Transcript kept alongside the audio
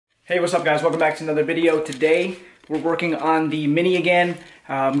Hey, what's up guys? Welcome back to another video. Today we're working on the Mini again.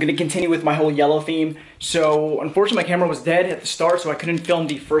 I'm going to continue with my whole yellow theme. So unfortunately my camera was dead at the start, so I couldn't film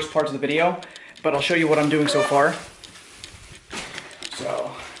the first parts of the video, but I'll show you what I'm doing so far.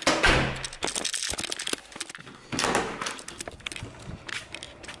 So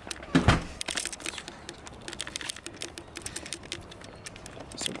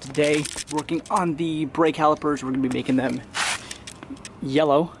today, working on the brake calipers, we're going to be making them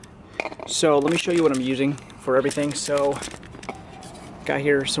yellow. So let me show you what I'm using for everything. So got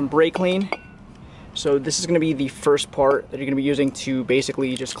here some brake clean. So this is going to be the first part that you're going to be using to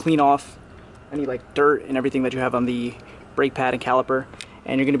basically just clean off any like dirt and everything that you have on the brake pad and caliper.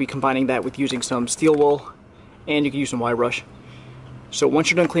 And you're going to be combining that with using some steel wool, and you can use some wire brush. So once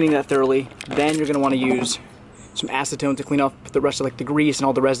you're done cleaning that thoroughly, then you're going to want to use some acetone to clean off the rest of like the grease and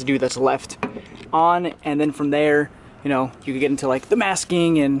all the residue that's left on. And then from there, you know, you can get into like the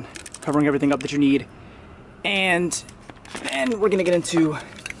masking and covering everything up that you need. And then we're gonna get into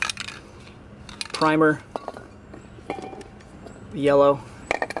primer, the yellow,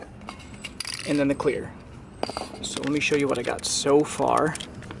 and then the clear. So let me show you what I got so far.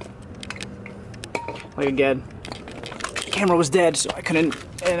 Like again, the camera was dead, so I couldn't,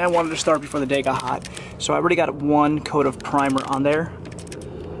 and I wanted to start before the day got hot. So I already got one coat of primer on there,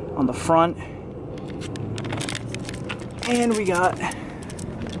 on the front. And we got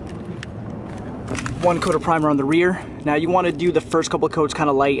one coat of primer on the rear. Now you want to do the first couple of coats kind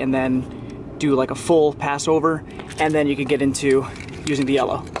of light and then do like a full pass over, and then you can get into using the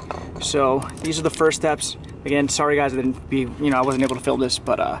yellow. So these are the first steps. Again, sorry guys, I wasn't able to film this,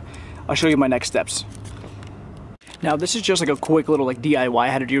 but I'll show you my next steps. Now this is just like a quick little like DIY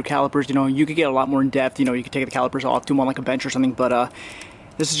how to do your calipers. You know, you could get a lot more in depth. You know, you could take the calipers off, do them on like a bench or something, but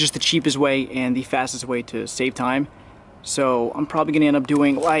this is just the cheapest way and the fastest way to save time. So I'm probably gonna end up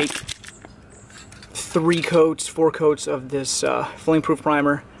doing like 4 coats of this flame-proof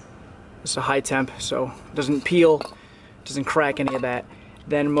primer. It's a high temp, so it doesn't peel, doesn't crack, any of that.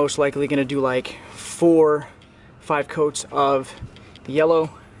 Then most likely gonna do like 4-5 coats of the yellow,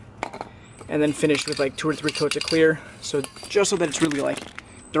 and then finish with like 2 or 3 coats of clear. So just so that it's really like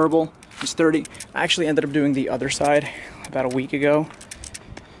durable and sturdy. I actually ended up doing the other side about a week ago.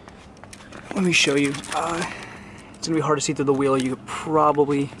 Let me show you. It's gonna be hard to see through the wheel. You could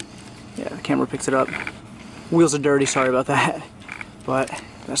probably, yeah, the camera picks it up. Wheels are dirty, sorry about that. But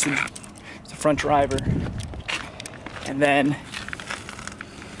that's the front driver. And then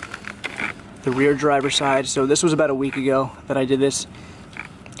the rear driver side. So this was about a week ago that I did this.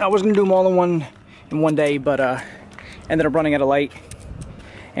 I was gonna do them all in one day, but ended up running out of light.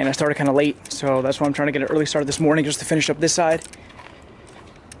 And I started kind of late, so that's why I'm trying to get an early start this morning just to finish up this side.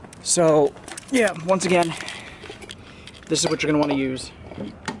 So yeah, once again, this is what you're going to want to use.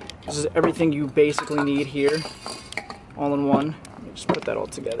 This is everything you basically need here, all in one. Let me just put that all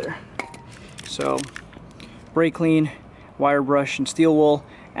together. So, brake clean, wire brush, and steel wool,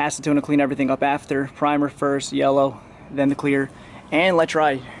 acetone to clean everything up after, primer first, yellow, then the clear, and let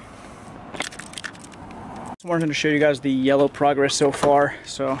dry. I wanted to show you guys the yellow progress so far.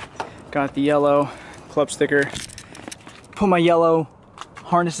 So, got the yellow club sticker, put my yellow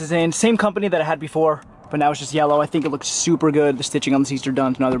harnesses in, same company that I had before, but now it's just yellow. I think it looks super good. The stitching on the seats are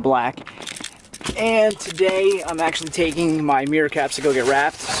done, so now they're black. And today I'm actually taking my mirror caps to go get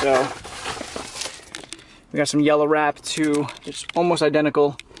wrapped. So we got some yellow wrap too. It's almost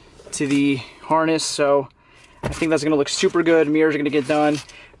identical to the harness, so I think that's gonna look super good. Mirrors are gonna get done.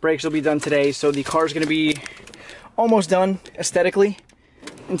 Brakes will be done today, so the car's gonna be almost done aesthetically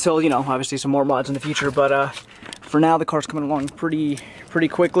until, you know, obviously some more mods in the future. But for now, the car's coming along pretty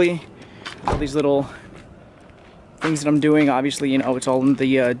quickly. All these little things that I'm doing, obviously, you know, it's all in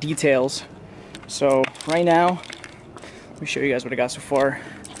the details. So right now, let me show you guys what I got so far.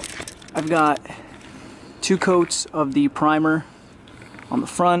 I've got 2 coats of the primer on the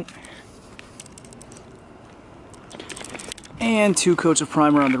front and 2 coats of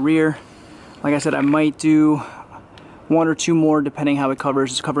primer on the rear. Like I said, I might do 1 or 2 more depending how it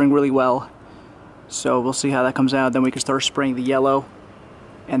covers. It's covering really well, so we'll see how that comes out. Then we can start spraying the yellow,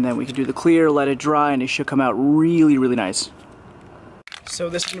 and then we can do the clear, let it dry, and it should come out really, really nice. So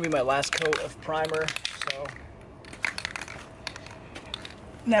this is gonna be my last coat of primer. So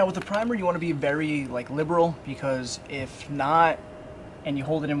now with the primer, you want to be very like liberal, because if not, and you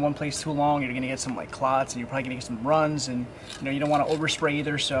hold it in one place too long, you're gonna get some like clots, and you're probably gonna get some runs, and you know, you don't want to overspray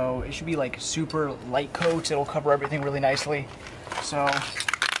either. So it should be like super light coats. It'll cover everything really nicely. So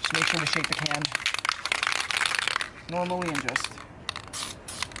just make sure to shake the can normally and just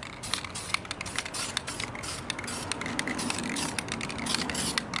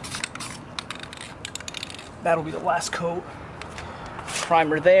that'll be the last coat.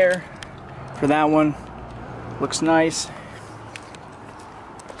 Primer there for that one. Looks nice.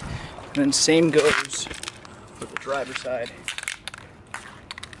 And then same goes for the driver's side.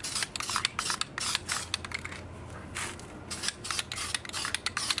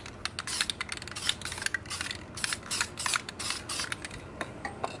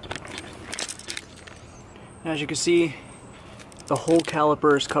 As you can see, the whole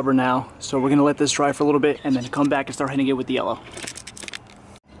caliper is covered now, so we're gonna let this dry for a little bit and then come back and start hitting it with the yellow.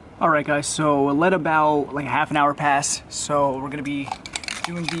 Alright guys, so let about like half an hour pass, so we're gonna be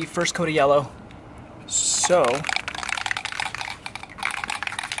doing the first coat of yellow. So,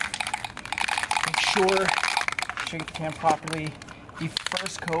 make sure, shake the can properly. The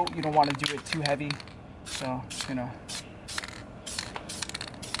first coat, you don't want to do it too heavy, so I'm just gonna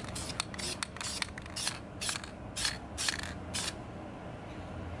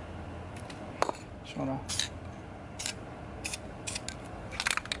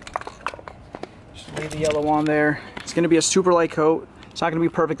just lay the yellow on there. It's going to be a super light coat. It's not going to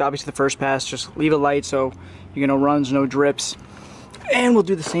be perfect, obviously, the first pass. Just leave it light so you get no runs, no drips. And we'll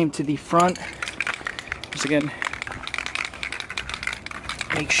do the same to the front. Just again,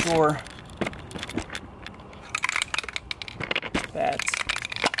 make sure that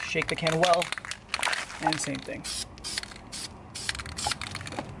shake the can well, and same thing.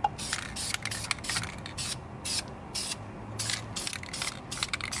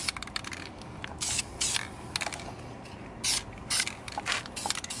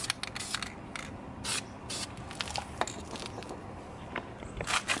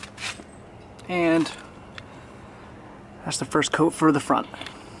 And that's the first coat for the front.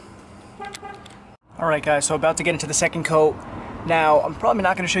 Alright guys, so about to get into the second coat. Now, I'm probably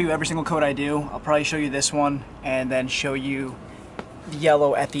not going to show you every single coat I do. I'll probably show you this one and then show you the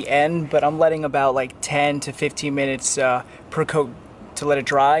yellow at the end, but I'm letting about like 10 to 15 minutes per coat to let it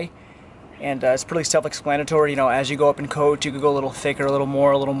dry. And it's pretty self-explanatory. You know, as you go up in coat, you could go a little thicker, a little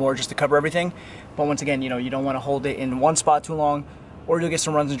more, just to cover everything. But once again, you know, you don't want to hold it in one spot too long, or you'll get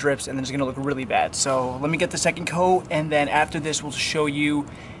some runs and drips and then it's going to look really bad. So let me get the second coat, and then after this we'll show you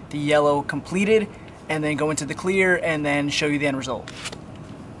the yellow completed and then go into the clear and then show you the end result. So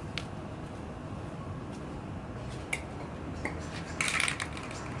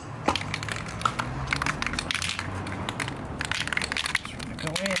we're going to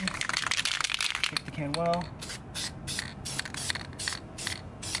go in, shake the can well.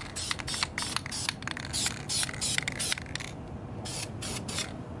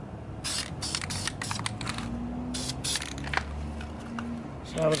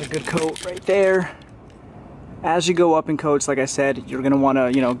 So that was a good coat right there. As you go up in coats, like I said, you're gonna want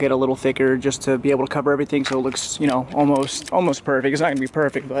to, you know, get a little thicker just to be able to cover everything, so it looks, you know, almost perfect. It's not gonna be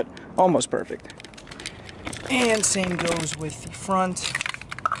perfect, but almost perfect. And same goes with the front.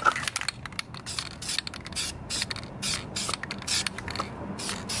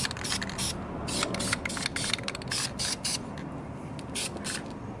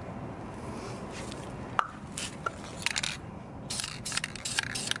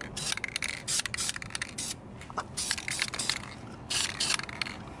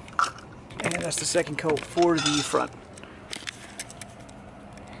 And that's the second coat for the front.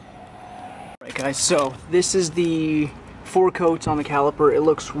 Alright guys, so this is the 4 coats on the caliper. It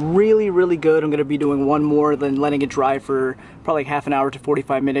looks really, really good. I'm going to be doing one more, then letting it dry for probably like half an hour to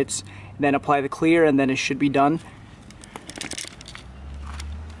 45 minutes. Then apply the clear, and then it should be done.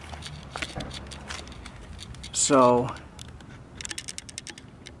 So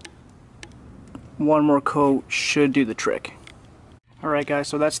one more coat should do the trick. Alright guys,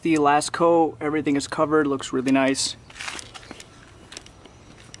 so that's the last coat. Everything is covered, looks really nice.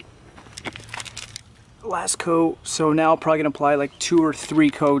 Last coat, so now I'm probably going to apply like 2 or 3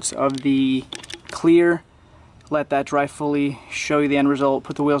 coats of the clear. Let that dry fully, show you the end result,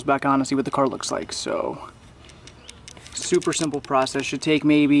 put the wheels back on and see what the car looks like. So, super simple process, should take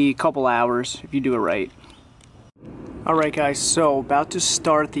maybe a couple hours if you do it right. Alright guys, so about to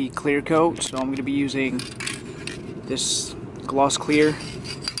start the clear coat, so I'm going to be using this gloss clear.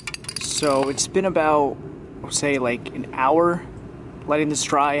 So it's been about, I'll say like an hour letting this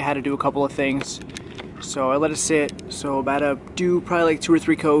dry. I had to do a couple of things, so I let it sit. So about to do probably like 2 or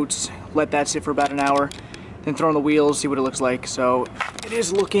 3 coats, let that sit for about an hour, then throw on the wheels, see what it looks like. So it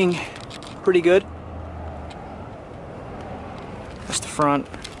is looking pretty good. That's the front.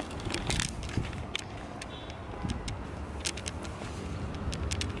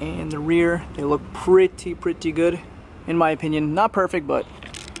 And the rear, they look pretty good. In my opinion, not perfect, but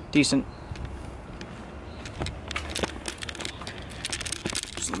decent.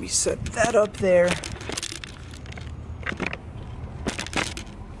 So let me set that up there.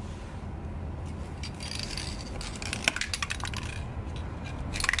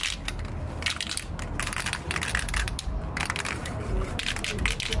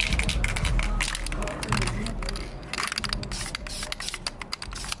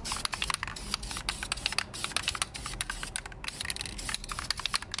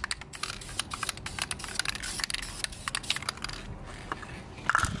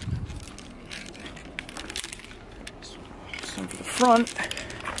 front.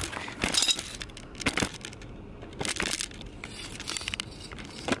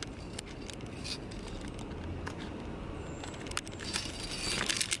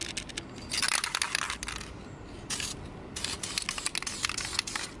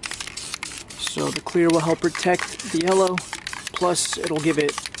 So the clear will help protect the yellow, plus it'll give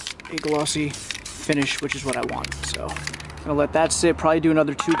it a glossy finish, which is what I want. So I'm gonna let that sit, probably do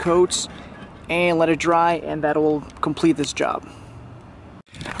another 2 coats and let it dry, and that will complete this job.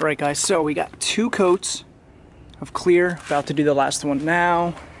 All right guys, so we got 2 coats of clear, about to do the last one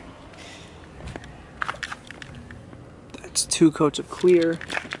now. That's 2 coats of clear.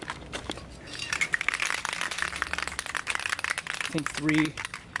 I think 3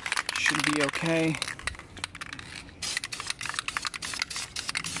 should be okay.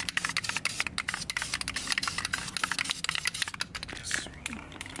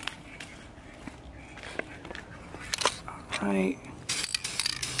 All right.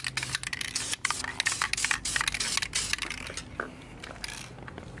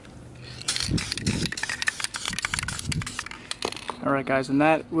 All right guys, and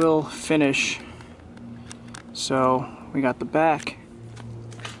that will finish. So we got the back.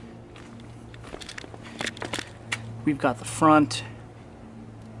 We've got the front,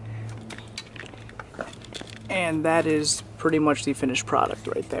 and that is pretty much the finished product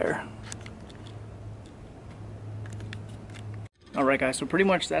right there. Alright guys, so pretty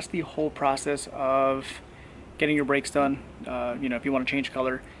much that's the whole process of getting your brakes done. You know, if you want to change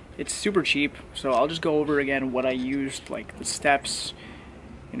color, it's super cheap, so I'll just go over again what I used, like the steps,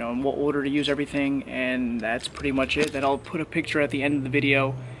 you know, in what order to use everything, and that's pretty much it. Then I'll put a picture at the end of the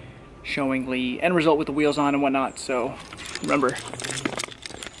video showing the end result with the wheels on and whatnot. So remember,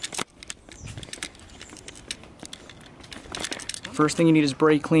 first thing you need is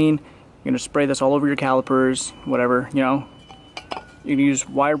brake clean. You're gonna spray this all over your calipers, whatever, you know. You can use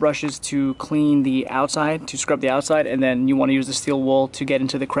wire brushes to clean the outside, to scrub the outside, and then you want to use the steel wool to get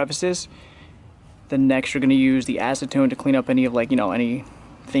into the crevices. Then next you're going to use the acetone to clean up any of, like, you know,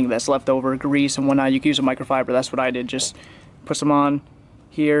 anything that's left over, grease and whatnot. You can use a microfiber. That's what I did. Just put some on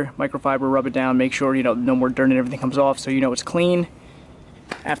here, microfiber, rub it down, make sure, you know, no more dirt and everything comes off, so you know it's clean.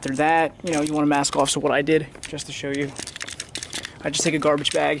 After that, you know, you want to mask off. So what I did, just to show you, I just take a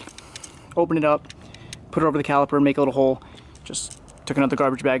garbage bag, open it up, put it over the caliper, make a little hole. Just took another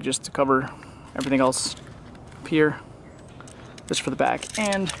garbage bag just to cover everything else up here. This for the back,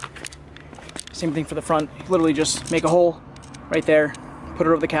 and same thing for the front. Literally just make a hole right there, put it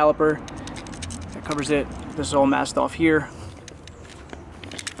over the caliper, that covers it. This is all masked off here.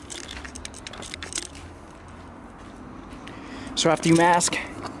 So after you mask,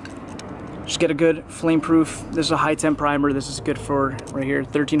 just get a good flame proof. This is a high temp primer. This is good for right here,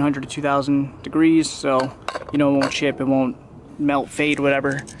 1300 to 2000 degrees, so you know it won't chip, it won't melt, fade,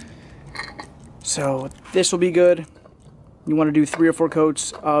 whatever. So this will be good. You want to do 3 or 4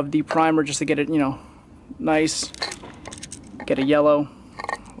 coats of the primer just to get it, you know, nice. Get a yellow,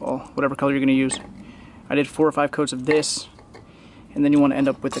 well, whatever color you're going to use. I did 4 or 5 coats of this, and then you want to end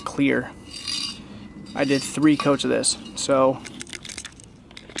up with the clear. I did 3 coats of this. So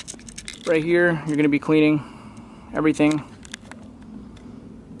right here you're going to be cleaning everything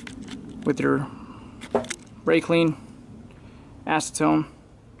with your brake clean, acetone,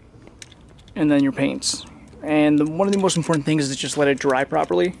 and then your paints. And one of the most important things is just let it dry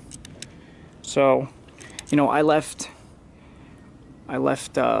properly. So, you know, I left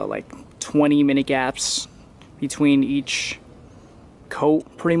like 20 minute gaps between each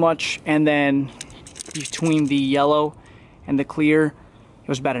coat pretty much, and then between the yellow and the clear it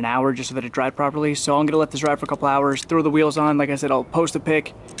was about an hour just so that it dried properly. So I'm gonna let this dry for a couple hours, throw the wheels on. Like I said, I'll post a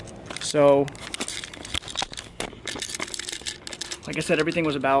pic. So like I said, everything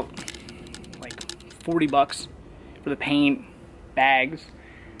was about like 40 bucks for the paint, bags,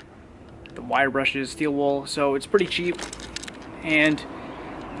 the wire brushes, steel wool. So it's pretty cheap, and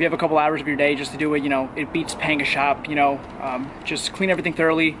if you have a couple hours of your day just to do it, you know, it beats paying a shop. You know, just clean everything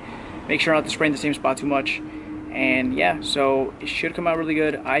thoroughly, make sure not to spray in the same spot too much, and yeah, so it should come out really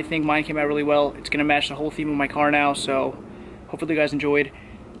good. I think mine came out really well. It's gonna match the whole theme of my car now, so hopefully you guys enjoyed.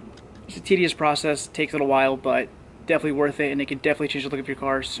 It's a tedious process, takes a little while, but definitely worth it, and it can definitely change the look of your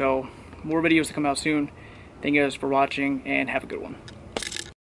car. So more videos to come out soon. Thank you guys for watching, and have a good one.